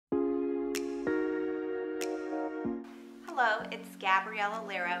Hello, it's Gabriela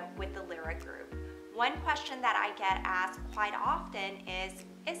Lira with the Lira Group. One question that I get asked quite often is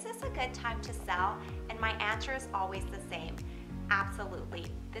this a good time to sell? And my answer is always the same. Absolutely.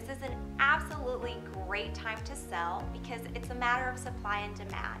 This is an absolutely great time to sell because it's a matter of supply and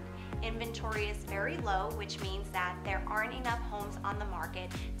demand. Inventory is very low, which means that there aren't enough homes on the market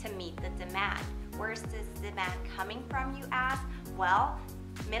to meet the demand. Where's this demand coming from, you ask? Well,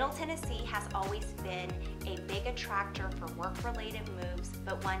 Middle Tennessee has always been a big attractor for work-related moves,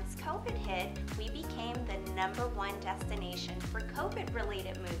 but once COVID hit, we became the #1 destination for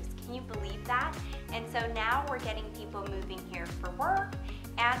COVID-related moves. Can you believe that? And so now we're getting people moving here for work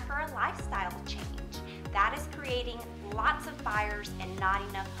and for a lifestyle change. That is creating lots of buyers and not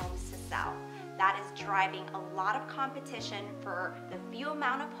enough homes to sell. That is driving a lot of competition for the few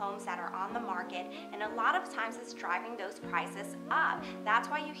amount of homes that are on the market, and a lot of times it's driving those prices up. That's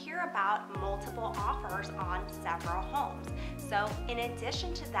why you hear about multiple offers on several homes. So in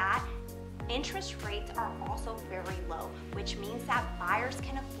addition to that, interest rates are also very low, which means that buyers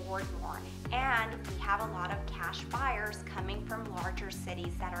can afford more. And we have a lot of cash buyers coming from larger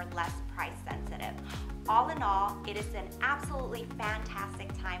cities that are less price sensitive. All in all, it is an absolutely fantastic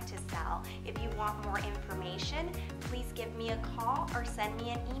time to sell. If you want more information, please give me a call or send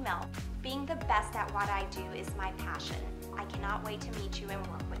me an email. Being the best at what I do is my passion. I cannot wait to meet you and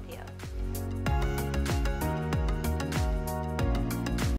work with you.